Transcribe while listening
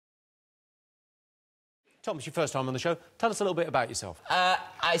Tom, it's your first time on the show. Tell us a little bit about yourself.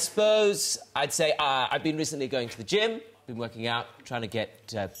 I suppose I'd say I've been recently going to the gym, been working out, trying to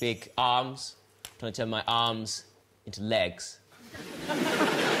get big arms, trying to turn my arms into legs.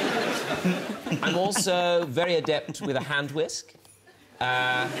 I'm also very adept with a hand whisk.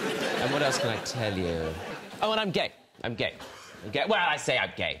 And what else can I tell you? Oh, and I'm gay. I'm gay. Well, I say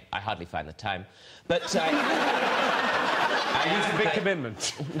I'm gay. I hardly find the time. But it's a big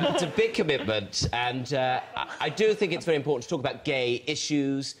commitment. It's a big commitment, and I do think it's very important to talk about gay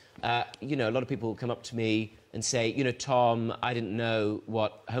issues. You know, a lot of people come up to me and say, you know, Tom, I didn't know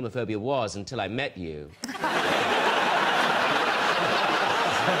what homophobia was until I met you.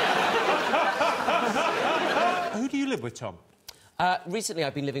 Who do you live with, Tom? Recently,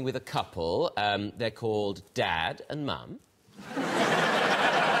 I've been living with a couple. They're called Dad and Mum.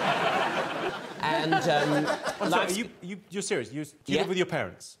 And, I'm sorry, you're serious? Do you live with your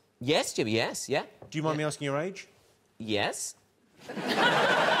parents? Yes, Jimmy, yes, yeah. Do you mind me asking your age? Yes.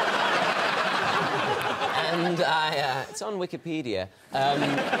 And it's on Wikipedia.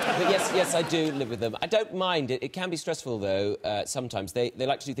 But yes, I do live with them. I don't mind it. It can be stressful, though, sometimes. They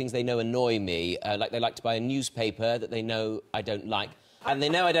like to do things they know annoy me, like they like to buy a newspaper that they know I don't like. And they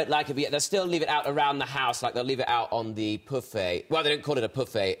know I don't like it, but yet they'll still leave it out around the house, like they'll leave it out on the buffet. Well, they don't call it a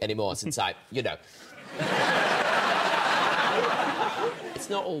buffet anymore since you know. It's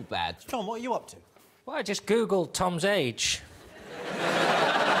not all bad. Tom, what are you up to? Well, I just Googled Tom's age.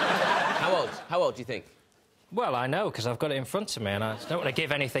 How old do you think? Well, I know, because I've got it in front of me, and I don't want to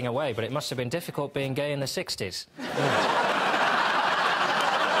give anything away, but it must have been difficult being gay in the 60s.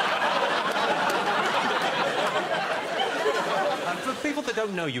 For people that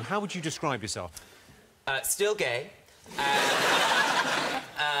don't know you, how would you describe yourself? Still gay.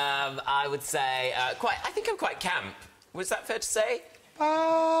 I would say I think I'm quite camp. Was that fair to say?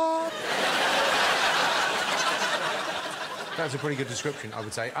 That's a pretty good description, I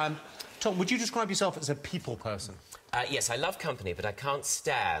would say. Tom, would you describe yourself as a people person? Yes, I love company, but I can't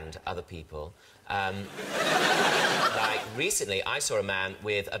stand other people. Like, recently, I saw a man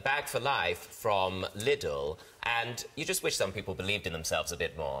with a bag for life from Lidl, and you just wish some people believed in themselves a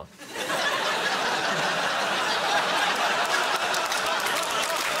bit more.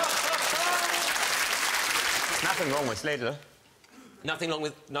 Nothing wrong with Lidl. Nothing wrong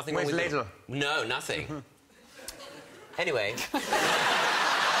with Lidl. No, nothing. Anyway.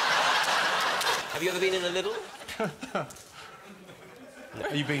 Have you ever been in a Lidl?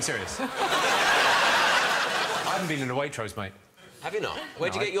 Are you being serious? I haven't been in a Waitrose, mate. Have you not?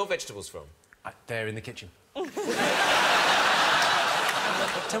 Where'd you get your vegetables from? They're in the kitchen.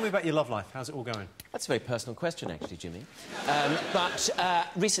 Tell me about your love life. How's it all going? That's a very personal question, actually, Jimmy. But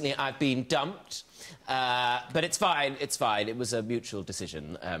recently I've been dumped. But it's fine, it's fine. It was a mutual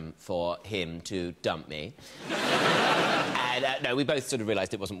decision for him to dump me. And, no, we both sort of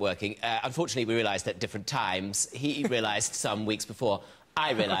realised it wasn't working. Unfortunately, we realised at different times. He realised some weeks before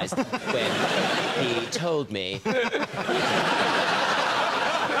I realised when he told me.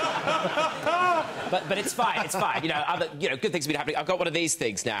 But it's fine, it's fine. You know, good things have been happening. I've got one of these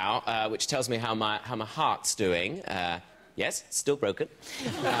things now, which tells me how my heart's doing. Yes, still broken.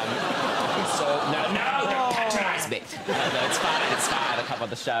 So, no, don't patronise me. No, it's fine, I'll come on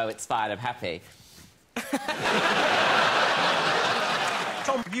the show, it's fine, I'm happy.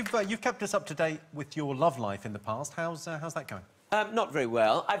 Tom, you've kept us up to date with your love life in the past. How's that going? Not very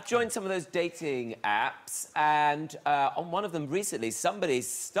well. I've joined some of those dating apps, and on one of them recently, somebody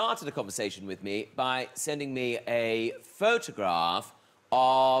started a conversation with me by sending me a photograph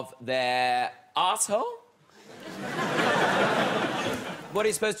of their arsehole. What are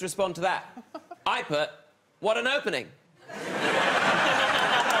you supposed to respond to that? I put, what an opening.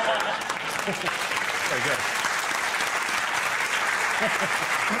 Very good.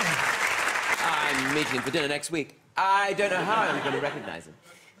 I'm meeting him for dinner next week. I don't know how I'm going to recognise him.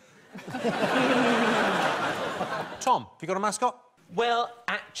 Tom, have you got a mascot? Well,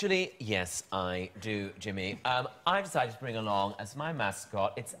 actually, yes, I do, Jimmy. I decided to bring along as my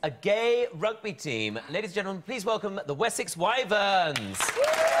mascot. It's a gay rugby team. Ladies and gentlemen, please welcome the Wessex Wyverns.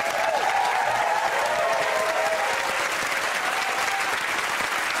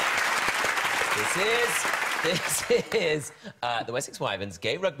 This is the Wessex Wyverns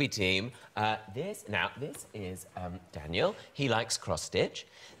gay rugby team. This is Daniel. He likes cross-stitch.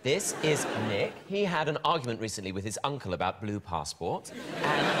 This is Nick. He had an argument recently with his uncle about blue passports.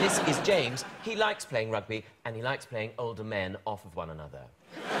 And this is James. He likes playing rugby, and he likes playing older men off of one another.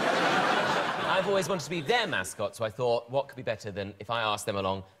 I've always wanted to be their mascot, so I thought, what could be better than if I asked them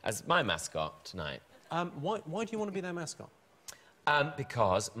along as my mascot tonight? Why do you want to be their mascot?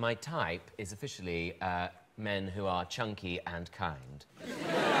 Because my type is officially men who are chunky and kind.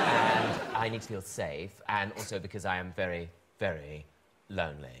 And I need to feel safe, and also because I am very, very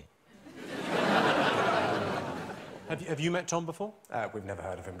lonely. Have you met Tom before? We've never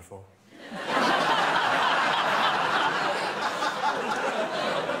heard of him before.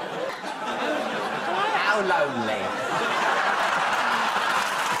 How lonely.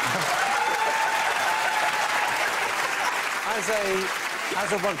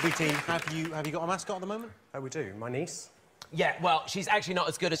 As a rugby team, have you got a mascot at the moment? We do. My niece. Yeah, well, she's actually not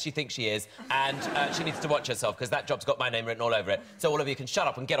as good as she thinks she is, and she needs to watch herself, because that job's got my name written all over it. So all of you can shut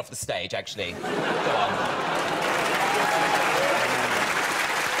up and get off the stage, actually. Go on.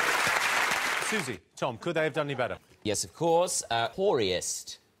 Susie, Tom, could they have done any better? Yes, of course.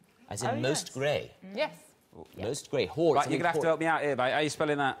 Hoariest, as in most grey. Yes. Most grey. Hoar. Right, you're going to have to help me out here, mate. How are you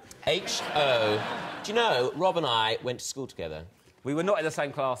spelling that? H-O. Do you know, Rob and I went to school together. We were not in the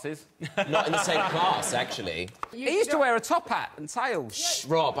same classes. Not in the same class, actually. He used to wear a top hat and tails. Shh,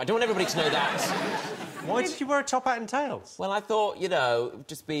 Rob, I don't want everybody to know that. Why did you wear a top hat and tails? Well, I thought, you know, it'd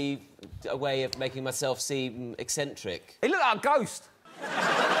just be a way of making myself seem eccentric. He looked like a ghost.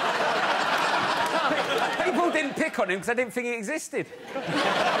 People didn't pick on him because they didn't think he existed.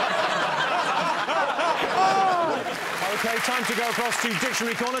 OK, time to go across to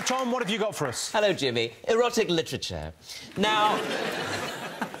Dictionary Corner. Tom, what have you got for us? Hello, Jimmy. Erotic literature. Now,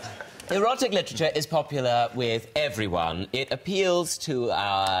 erotic literature is popular with everyone. It appeals to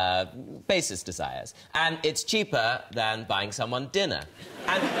our basest desires. And it's cheaper than buying someone dinner.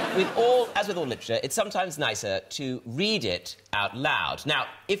 And as with all literature, it's sometimes nicer to read it out loud. Now,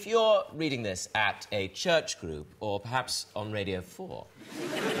 if you're reading this at a church group, or perhaps on Radio 4,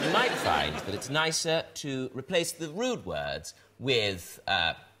 you might find that it's nicer to replace the rude words with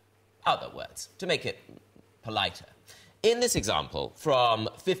other words, to make it politer. In this example, from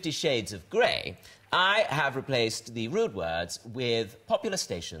 50 Shades of Grey, I have replaced the rude words with popular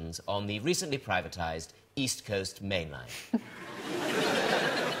stations on the recently privatised East Coast Main Line.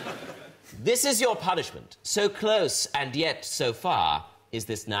 This is your punishment. So close and yet so far. Is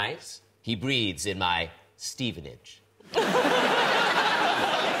this nice? He breathes in my Stevenage.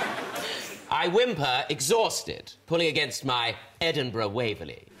 I whimper, exhausted, pulling against my Edinburgh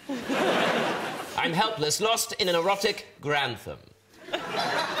Waverley. I'm helpless, lost in an erotic Grantham.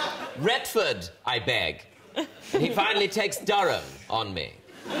 Retford, I beg. And he finally takes Durham on me.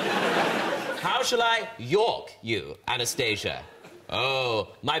 How shall I York you, Anastasia?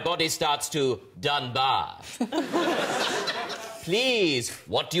 Oh, my body starts to Dunbar. Please,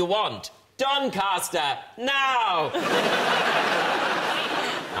 what do you want? Doncaster, now!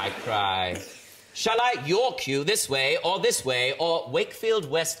 I cry. Shall I York you this way, or Wakefield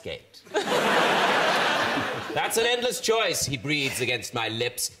Westgate? That's an endless choice, he breathes against my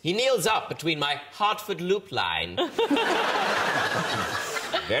lips. He kneels up between my Hertford Loop line.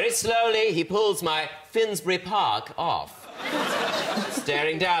 Very slowly, he pulls my Finsbury Park off.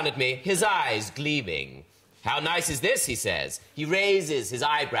 Staring down at me, his eyes gleaming. How nice is this, he says. He raises his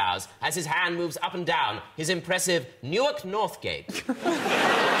eyebrows as his hand moves up and down his impressive Newark Northgate.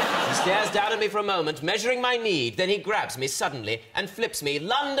 He stares down at me for a moment, measuring my need, then he grabs me suddenly and flips me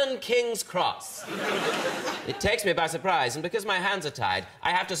London King's Cross. It takes me by surprise, and because my hands are tied,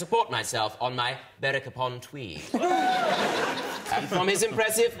 I have to support myself on my Berwick-upon-Tweed. And from his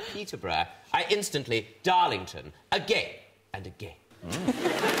impressive Peterborough, I instantly Darlington, again and again.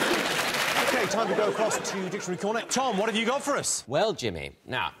 OK, time to go across to Dictionary Corner. Tom, what have you got for us? Well, Jimmy,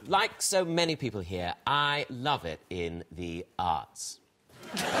 now, like so many people here, I love it in the arts.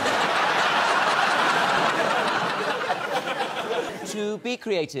 To be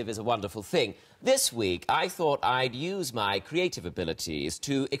creative is a wonderful thing. This week, I thought I'd use my creative abilities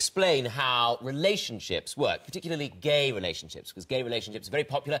to explain how relationships work, particularly gay relationships, because gay relationships are very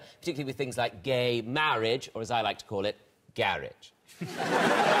popular, particularly with things like gay marriage, or as I like to call it, garage.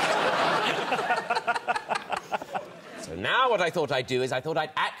 So now what I thought I'd do is I thought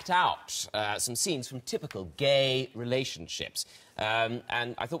I'd act out some scenes from typical gay relationships. And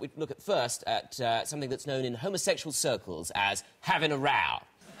I thought we'd look at first at something that's known in homosexual circles as having a row.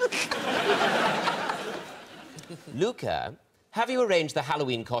 Luca, have you arranged the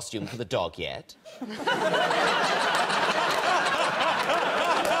Halloween costume for the dog yet?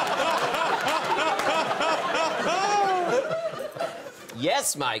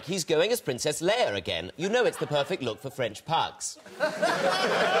 Yes, Mike, he's going as Princess Leia again. You know it's the perfect look for French pugs.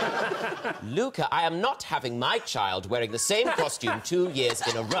 Luca, I am not having my child wearing the same costume 2 years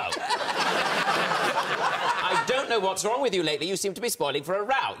in a row. I don't know what's wrong with you lately. You seem to be spoiling for a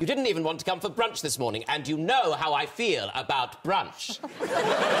row. You didn't even want to come for brunch this morning, and you know how I feel about brunch.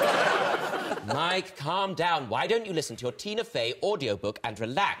 Mike, calm down. Why don't you listen to your Tina Fey audiobook and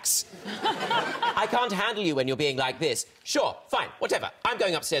relax? I can't handle you when you're being like this. Sure, fine, whatever. I'm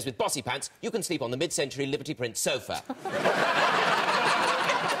going upstairs with bossy pants. You can sleep on the mid-century Liberty Print sofa.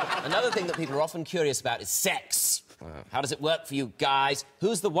 Another thing that people are often curious about is sex. How does it work for you guys?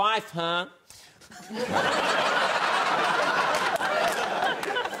 Who's the wife, huh?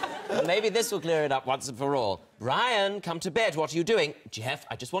 Well, maybe this will clear it up once and for all. Brian, come to bed. What are you doing? Jeff,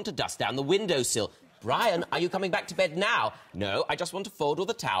 I just want to dust down the windowsill. Brian, are you coming back to bed now? No, I just want to fold all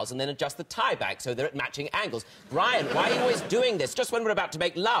the towels and then adjust the tie back so they're at matching angles. Brian, why are you always doing this? Just when we're about to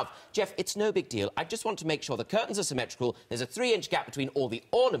make love. Jeff, it's no big deal. I just want to make sure the curtains are symmetrical, there's a 3-inch gap between all the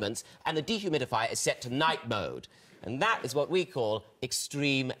ornaments, and the dehumidifier is set to night mode. And that is what we call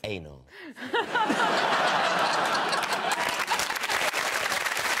extreme anal. Well,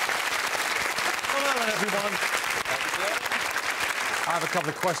 hello, everyone. I have a couple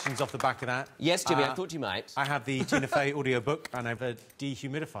of questions off the back of that. Yes, Jimmy, I thought you might. I have the Tina Fey audiobook and I have a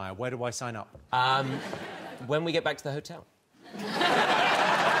dehumidifier. Where do I sign up? When we get back to the hotel. It's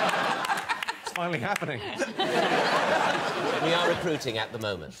finally happening. We are recruiting at the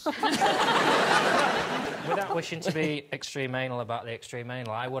moment. Without wishing to be extreme anal about the extreme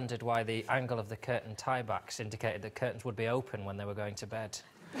anal, I wondered why the angle of the curtain tie-backs indicated that curtains would be open when they were going to bed.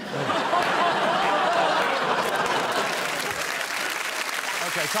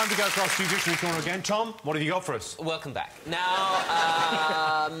 OK, time to go across to Dictionary Corner again. Tom, what have you got for us? Welcome back. Now,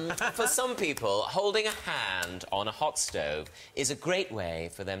 for some people, holding a hand on a hot stove is a great way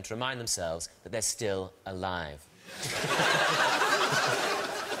for them to remind themselves that they're still alive.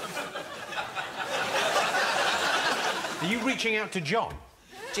 Are you reaching out to John?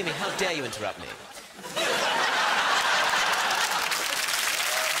 Jimmy, how dare you interrupt me?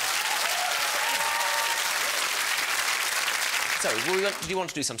 So, do you want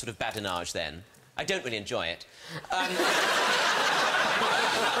to do some sort of badinage, then? I don't really enjoy it.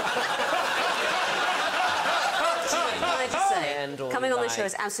 Coming on the show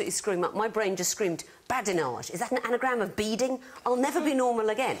is absolutely screwing up. My brain just screamed, badinage. Is that an anagram of beading? I'll never be normal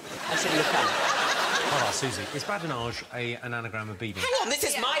again. I shouldn't have come. Hold on, Susie. Is badinage an anagram of beading? Hang on, this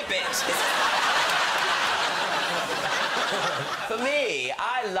is my bit. For me,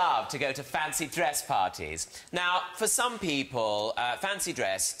 I love to go to fancy dress parties. Now, for some people, fancy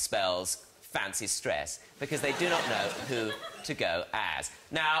dress spells fancy stress because they do not know who to go as.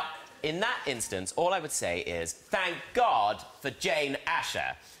 Now, in that instance, all I would say is, thank God for Jane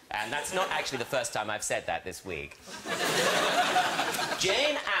Asher. And that's not actually the first time I've said that this week.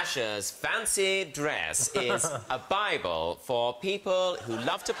 Jane Asher's fancy dress is a Bible for people who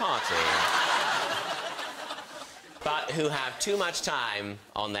love to party, but who have too much time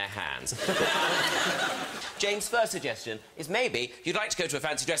on their hands. Jane's first suggestion is maybe you'd like to go to a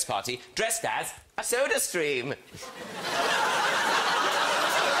fancy dress party dressed as a soda stream.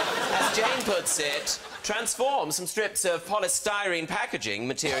 As Jane puts it, transform some strips of polystyrene packaging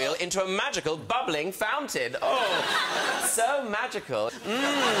material into a magical bubbling fountain. Oh, so magical.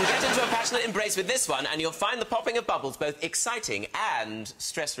 Get into a passionate embrace with this one and you'll find the popping of bubbles both exciting and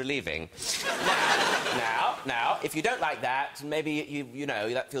stress-relieving. Now, if you don't like that, maybe, you know,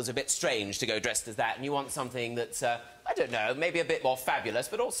 that feels a bit strange to go dressed as that and you want something that's, I don't know, maybe a bit more fabulous,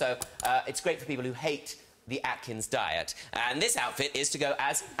 but also it's great for people who hate the Atkins diet. And this outfit is to go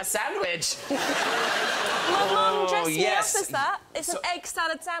as a sandwich. My mum dressed me up as that. It's So- an egg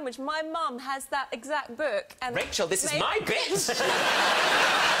salad sandwich. My mum has that exact book. And Rachel, this is my bit. You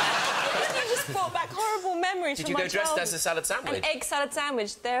just brought back horrible memories Did from you my go dressed childhood. as a salad sandwich? An egg salad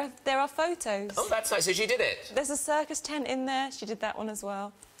sandwich. There are photos. Oh, that's nice. So she did it. There's a circus tent in there. She did that one as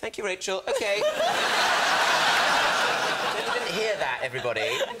well. Thank you, Rachel. OK. You didn't hear that,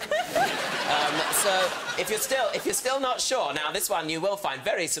 everybody. So, if you're still not sure, now this one you will find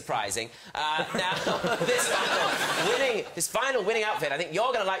very surprising. Now, this final winning outfit, I think you're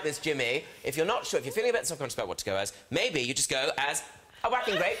going to like this, Jimmy. If you're not sure, if you're feeling a bit self-conscious about what to go as, maybe you just go as a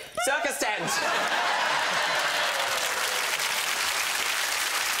whacking grape circus tent.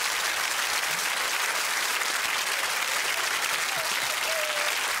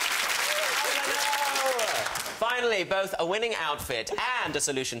 Finally, both a winning outfit and a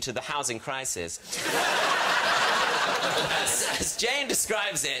solution to the housing crisis. As Jane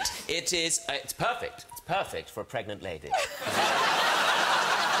describes it, it's perfect. It's perfect for a pregnant lady.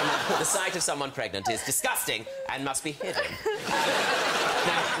 The sight of someone pregnant is disgusting and must be hidden.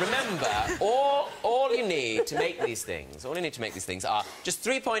 remember, all you need to make these things, are just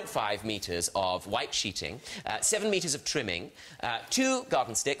 3.5 metres of white sheeting, 7 metres of trimming, 2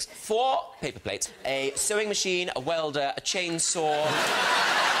 garden sticks, 4 paper plates, a sewing machine, a welder, a chainsaw, a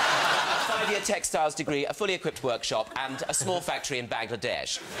 5-year textiles degree, a fully equipped workshop, and a small factory in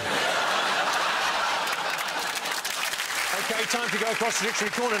Bangladesh. OK, time to go across the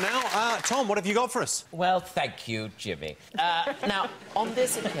dictionary corner now. Tom, what have you got for us? Well, thank you, Jimmy. Now, on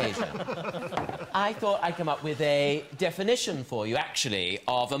this occasion, I thought I'd come up with a definition for you, actually,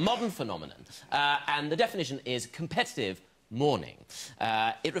 of a modern phenomenon. And the definition is competitive mourning.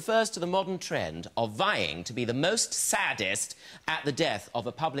 It refers to the modern trend of vying to be the most saddest at the death of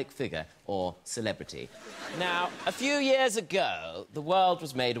a public figure or celebrity. Now, a few years ago, the world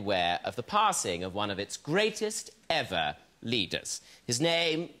was made aware of the passing of one of its greatest ever leaders. His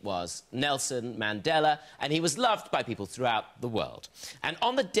name was Nelson Mandela, and he was loved by people throughout the world. And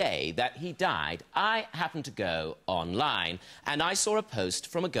on the day that he died, I happened to go online, and I saw a post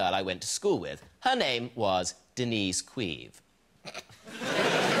from a girl I went to school with. Her name was Denise Queeve.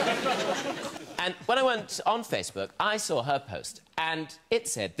 And when I went on Facebook, I saw her post, and it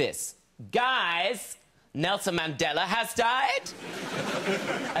said this: "Guys, Nelson Mandela has died."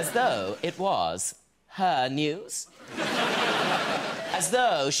 As though it was her news. As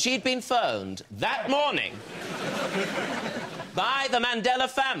though she'd been phoned that morning by the Mandela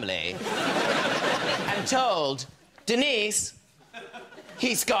family and told, "Denise,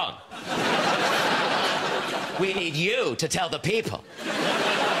 he's gone. We need you to tell the people."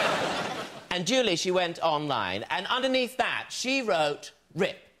 And duly, she went online, and underneath that, she wrote,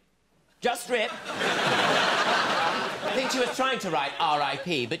 "RIP." Just RIP. I think she was trying to write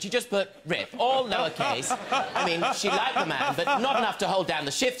R.I.P., but she just put RIP, all lowercase. I mean, she liked the man, but not enough to hold down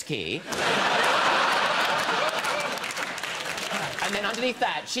the shift key. And then underneath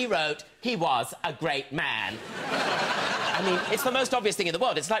that, she wrote, "He was a great man." I mean, it's the most obvious thing in the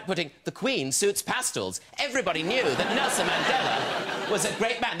world. It's like putting "The Queen suits pastels." Everybody knew that Nelson Mandela was a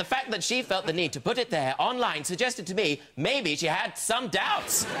great man. The fact that she felt the need to put it there online suggested to me maybe she had some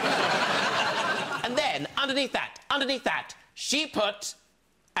doubts. And then, underneath that, she put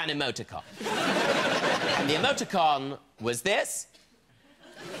an emoticon. And the emoticon was this.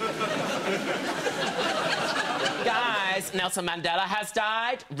 "Guys, Nelson Mandela has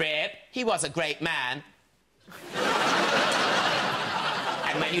died. RIP. He was a great man."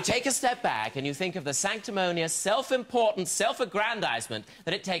 And when you take a step back and you think of the sanctimonious, self-important self-aggrandizement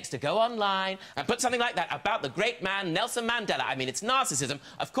that it takes to go online and put something like that about the great man Nelson Mandela, I mean, it's narcissism.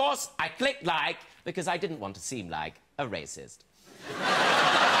 Of course, I clicked like because I didn't want to seem like a racist.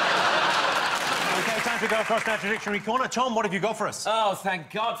 OK, time to go across now to Dictionary Corner. Tom, what have you got for us? Oh,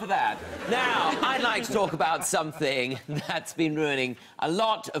 thank God for that. Now, I'd like to talk about something that's been ruining a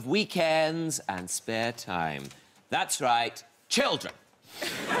lot of weekends and spare time. That's right, children.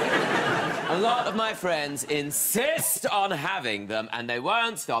 A lot of my friends insist on having them, and they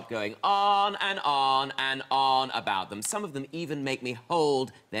won't stop going on and on and on about them. Some of them even make me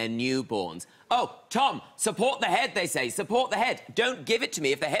hold their newborns. "Oh, Tom, support the head," they say. "Support the head. Don't give it to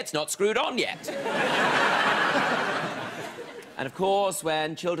me if the head's not screwed on yet." And, of course,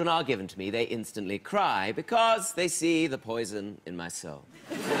 when children are given to me, they instantly cry because they see the poison in my soul.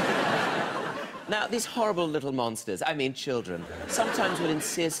 Now, these horrible little monsters, I mean children, sometimes will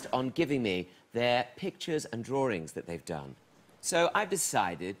insist on giving me their pictures and drawings that they've done. So I've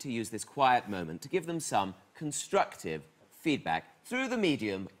decided to use this quiet moment to give them some constructive feedback through the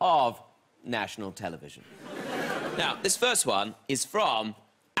medium of national television. Now, this first one is from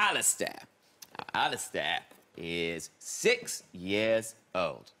Alistair. Now, Alistair is 6 years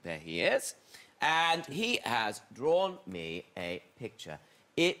old. There he is. And he has drawn me a picture.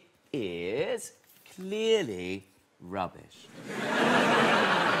 It is clearly rubbish.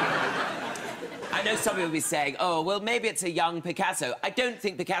 I know some people will be saying, "Oh, well, maybe it's a young Picasso." I don't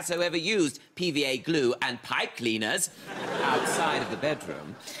think Picasso ever used PVA glue and pipe cleaners outside of the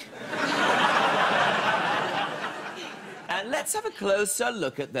bedroom. And let's have a closer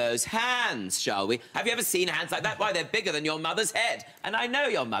look at those hands, shall we? Have you ever seen hands like that? Why, they're bigger than your mother's head. And I know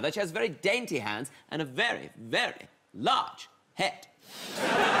your mother. She has very dainty hands and a very, very large head.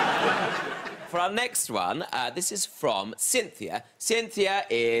 For our next one, this is from Cynthia. Cynthia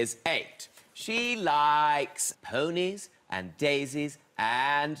is 8. She likes ponies and daisies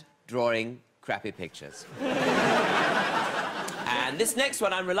and drawing crappy pictures. And this next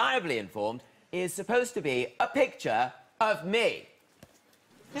one, I'm reliably informed, is supposed to be a picture of me.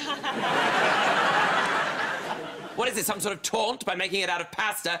 What is it, some sort of taunt by making it out of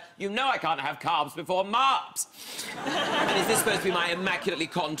pasta? You know I can't have carbs before marbs. And is this supposed to be my immaculately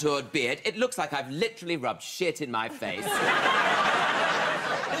contoured beard? It looks like I've literally rubbed shit in my face.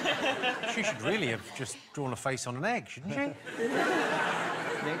 She should really have just drawn a face on an egg, shouldn't she?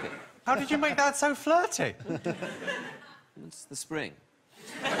 Maybe. How did you make that so flirty? It's the spring.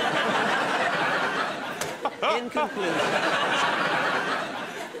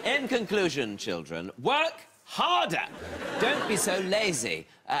 In conclusion, children, work harder. Don't be so lazy.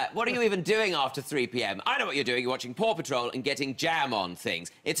 What are you even doing after 3 p.m? I know what you're doing. You're watching Paw Patrol and getting jam on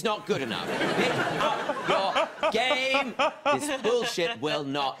things. It's not good enough. Pick up your game. This bullshit will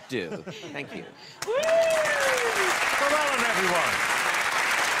not do. Thank you.